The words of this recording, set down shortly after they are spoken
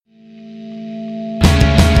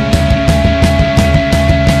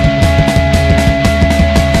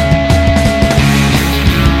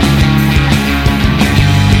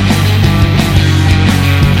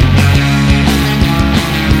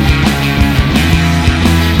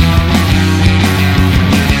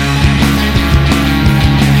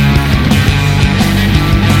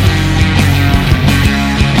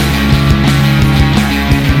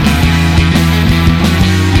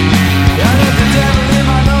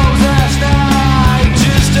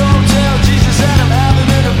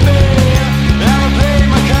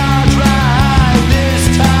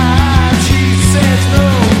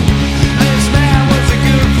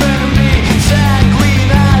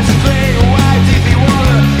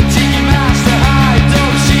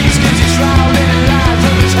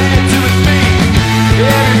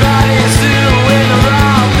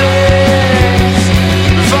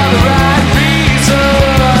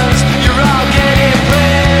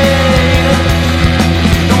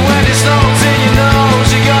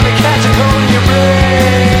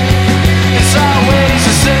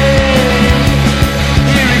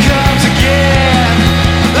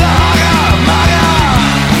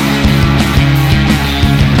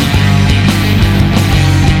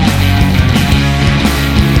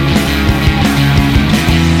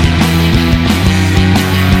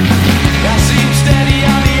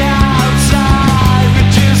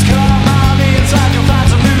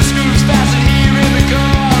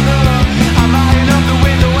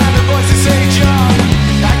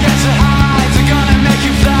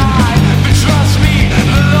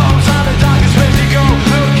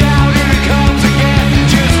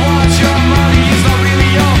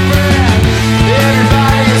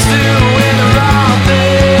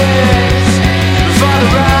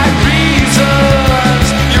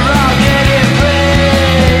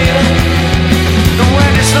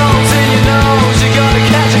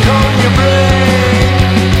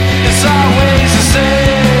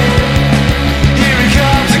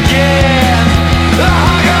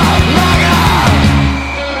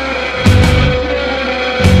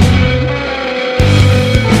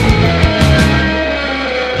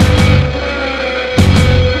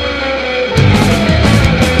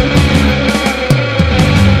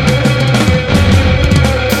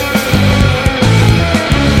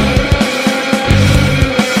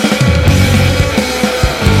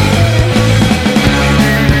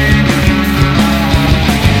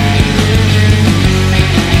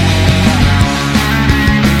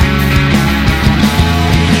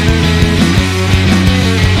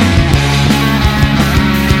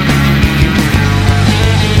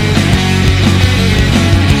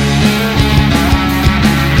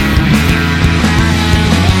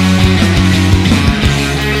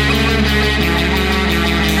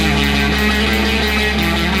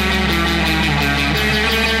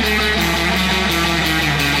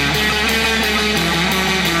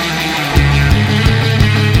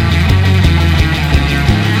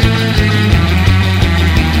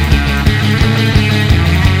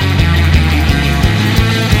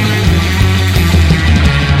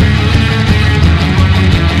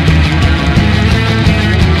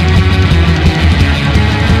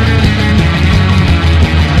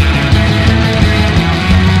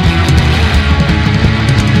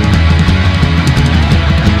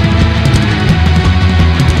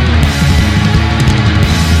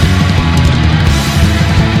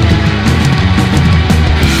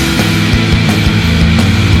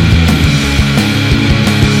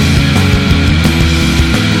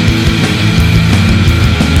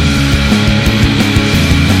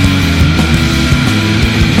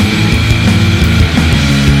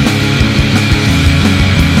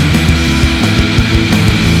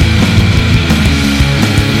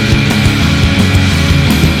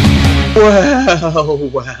Well,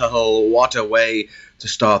 what a way to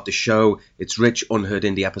start the show. It's Rich, Unheard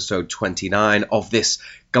Indie episode 29 of this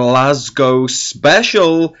Glasgow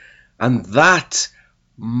special. And that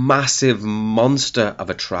massive monster of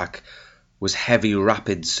a track was Heavy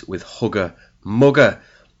Rapids with Hugger Mugger.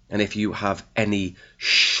 And if you have any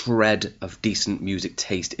shred of decent music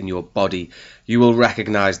taste in your body, you will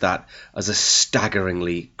recognise that as a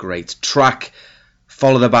staggeringly great track.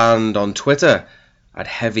 Follow the band on Twitter at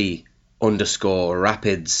heavy_rapids.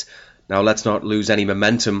 Now let's not lose any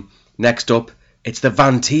momentum. Next up, it's the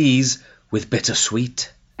Van Tees with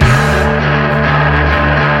Bittersweet.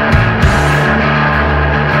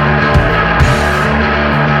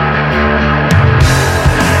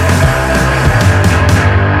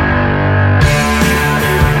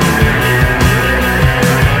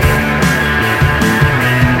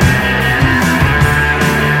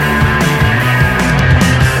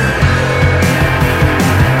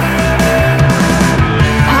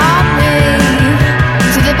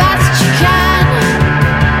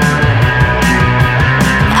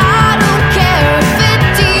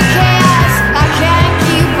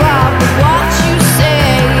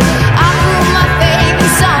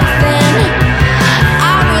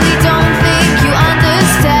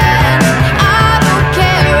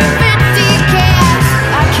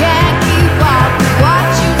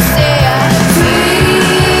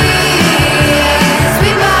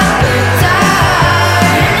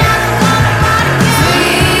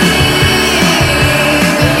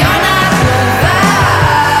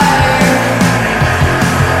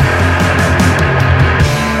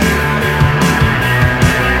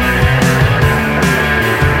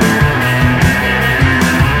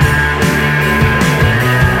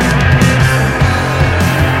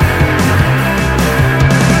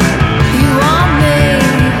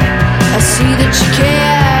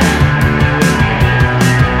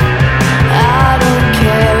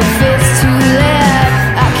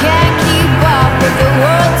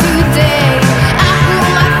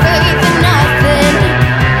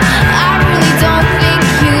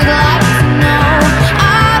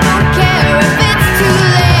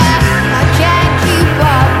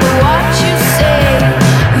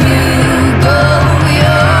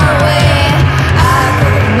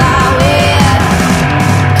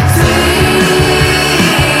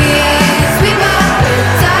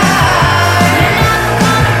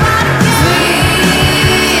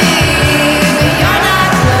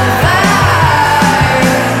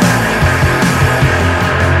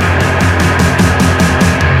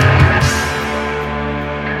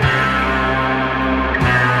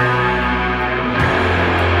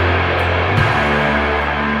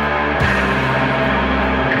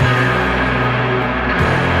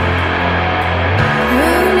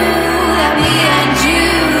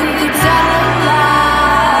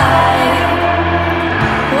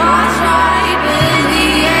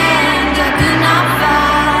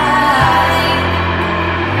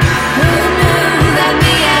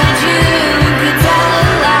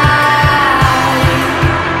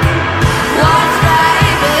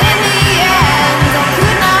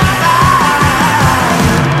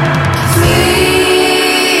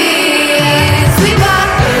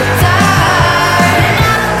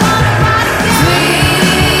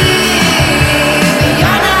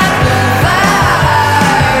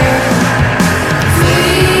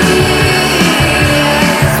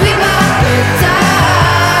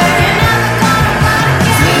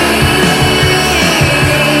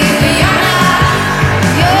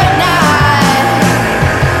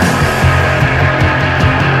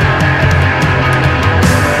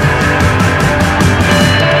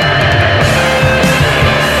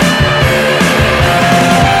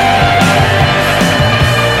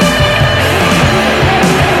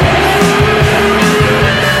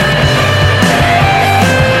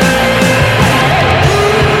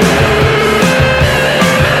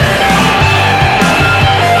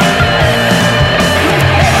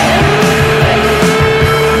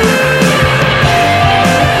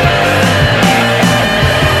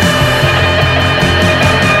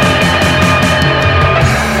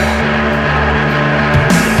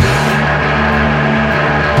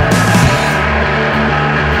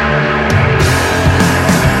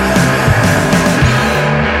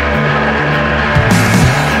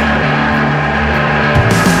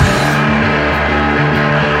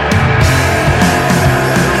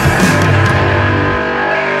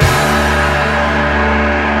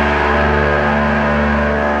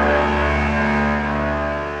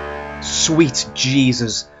 Sweet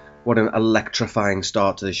Jesus, what an electrifying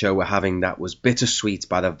start to the show we're having. That was Bittersweet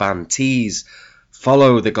by the Van Tees.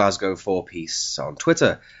 Follow the Glasgow 4-piece on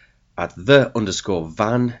Twitter at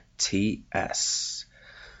 _Van TS.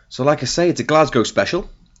 So like I say, it's a Glasgow special.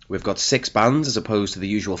 We've got 6 bands as opposed to the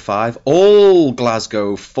usual 5, all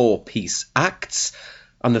Glasgow 4-piece acts,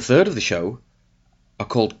 and the third of the show are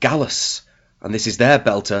called Gallus, and this is their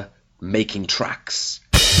belter, Making Tracks.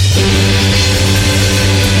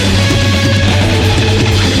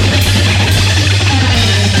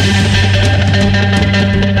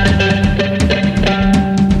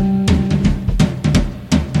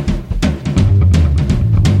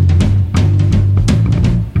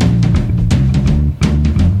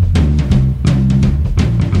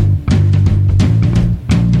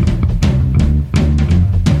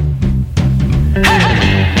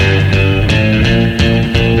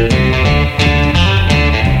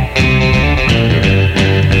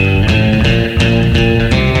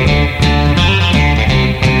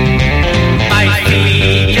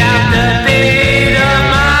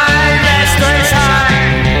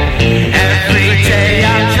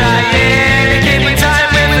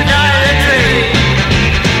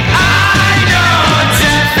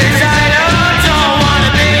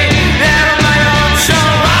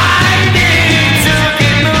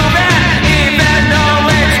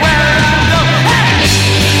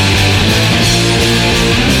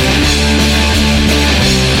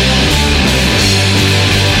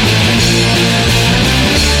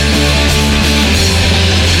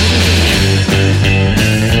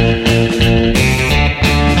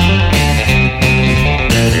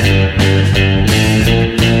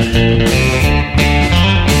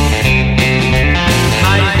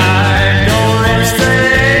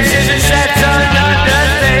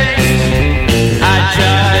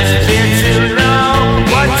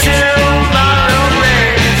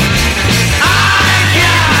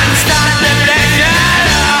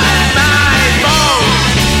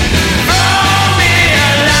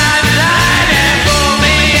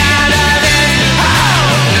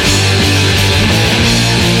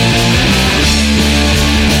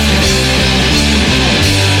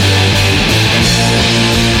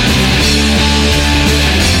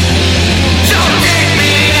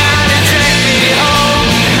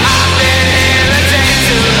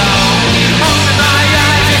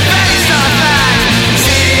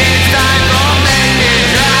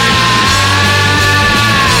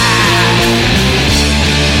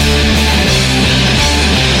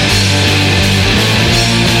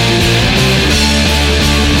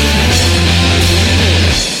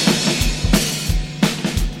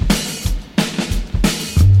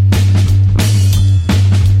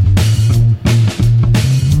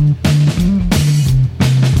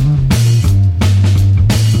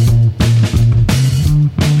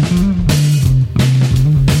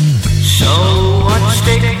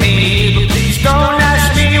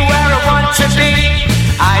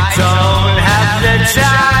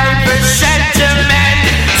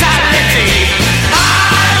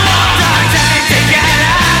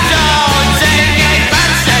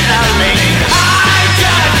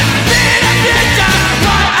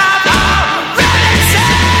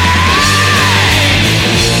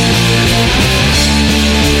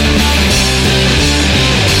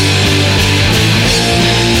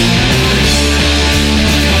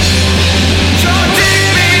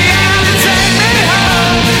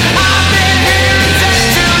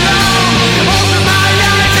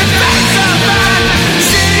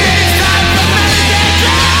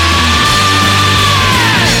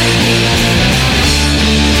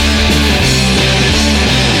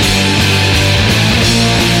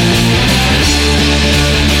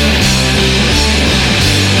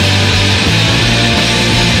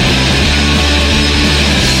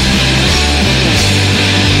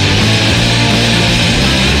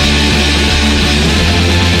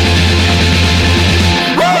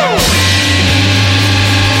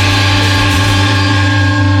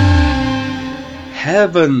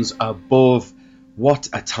 Heavens above, what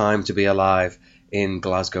a time to be alive in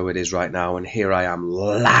Glasgow it is right now, and here I am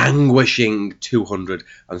languishing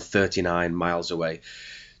 239 miles away.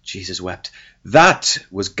 Jesus wept. That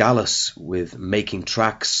was Gallus with Making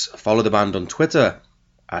Tracks. Follow the band on Twitter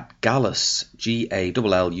at Gallus,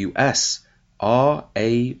 Gallus,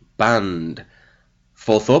 RA Band.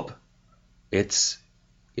 Fourth up, it's,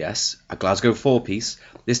 yes, a Glasgow 4-piece,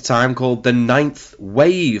 this time called The Ninth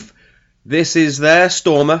Wave. This is their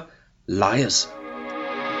Stormer, Liars.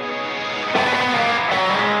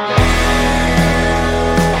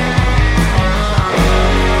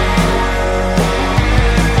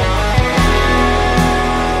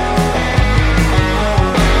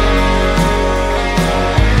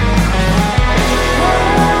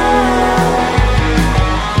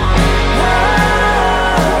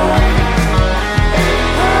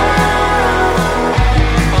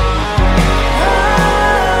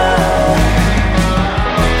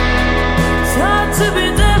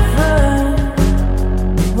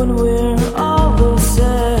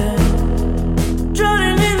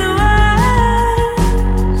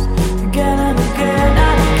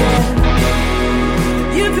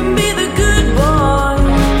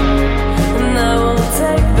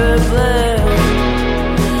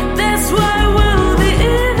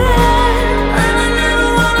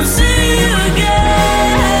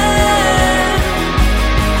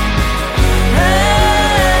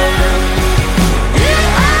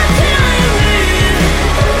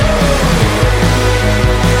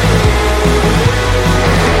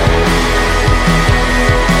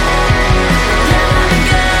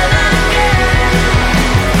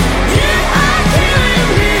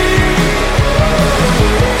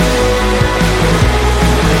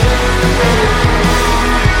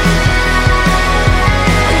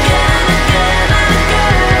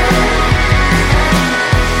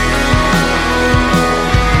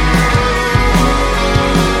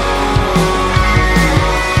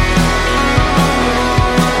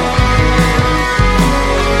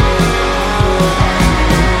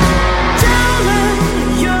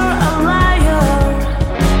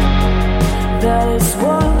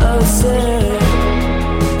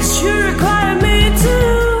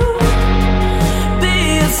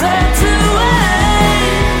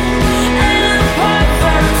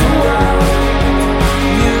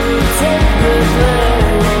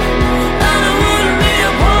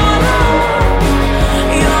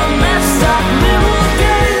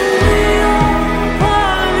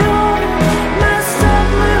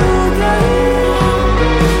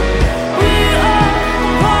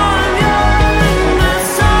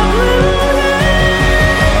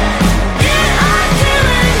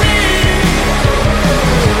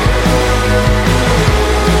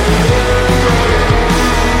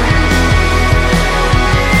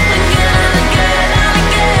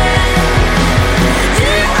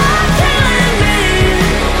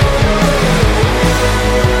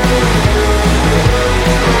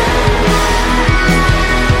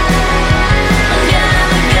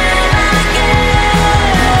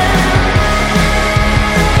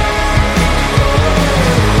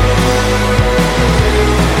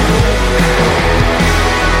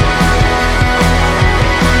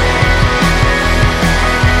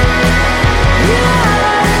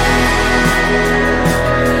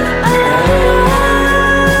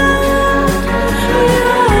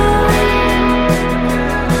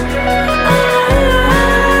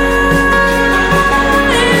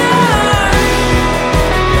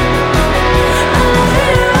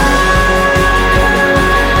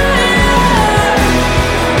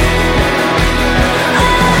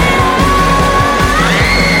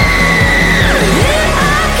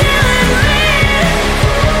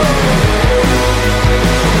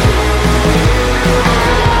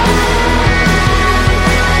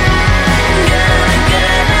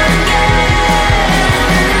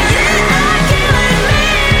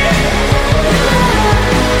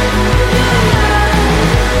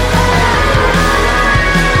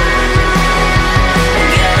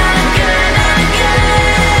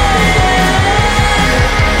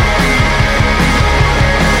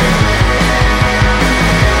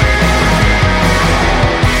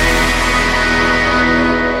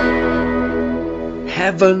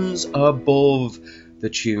 heavens above. The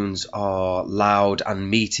tunes are loud and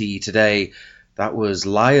meaty today. That was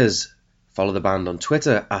Liars. Follow the band on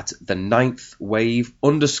Twitter at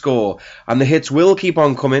the9thwave_. And the hits will keep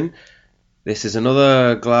on coming. This is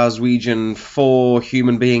another Glaswegian 4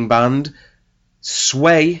 human being band,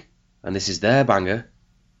 Sway, and this is their banger,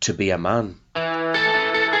 To Be a Man.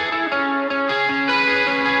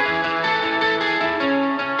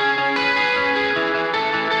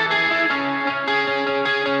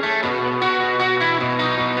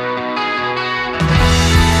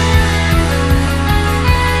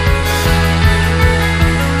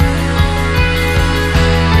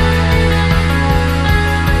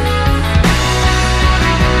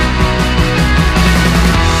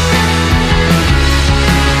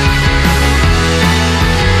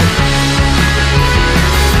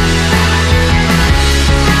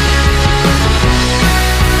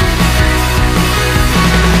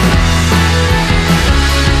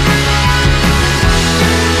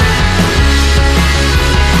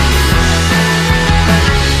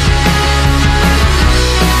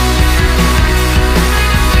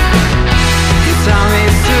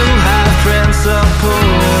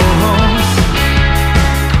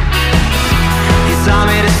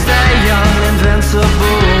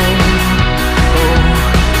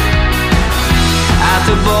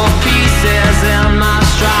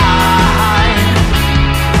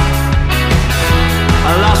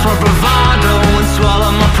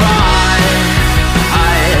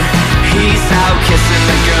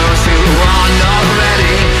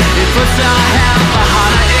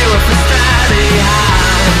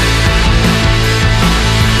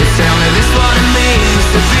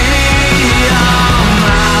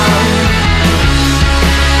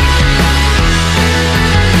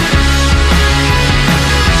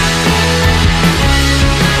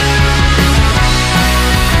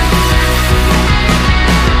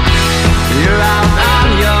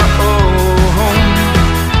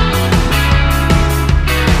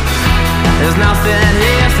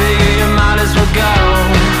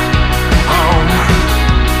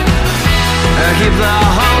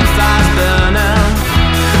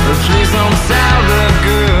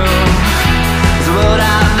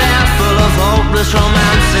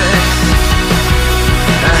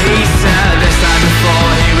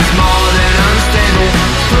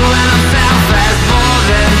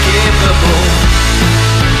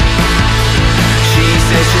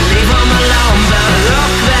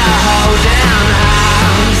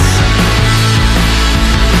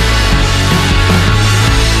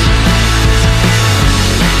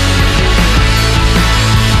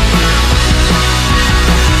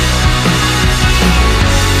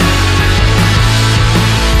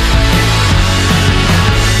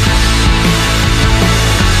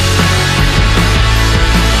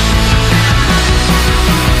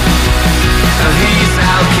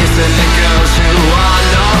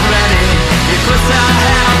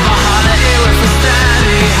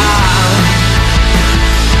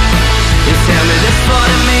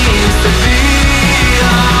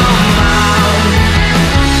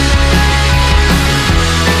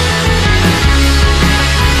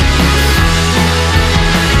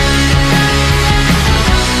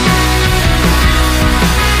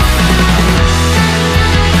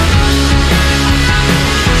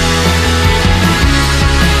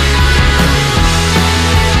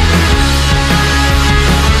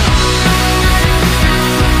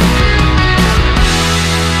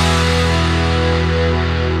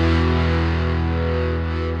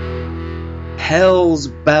 Hell's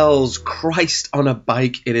bells, Christ on a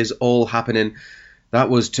bike, it is all happening. That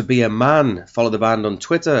was To Be a Man. Follow the band on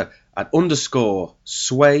Twitter at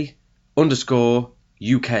 _sway_UK.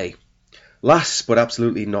 Last but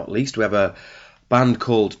absolutely not least, we have a band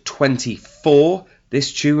called 24.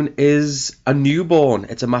 This tune is a newborn.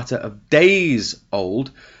 It's a matter of days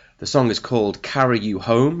old. The song is called Carry You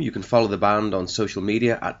Home. You can follow the band on social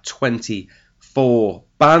media at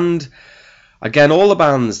 24band. Again, all the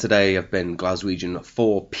bands today have been Glaswegian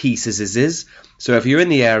 4 pieces. So if you're in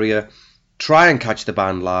the area, try and catch the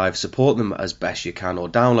band live, support them as best you can, or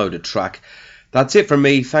download a track. That's it from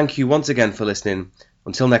me. Thank you once again for listening.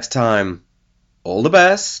 Until next time, all the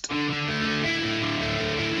best.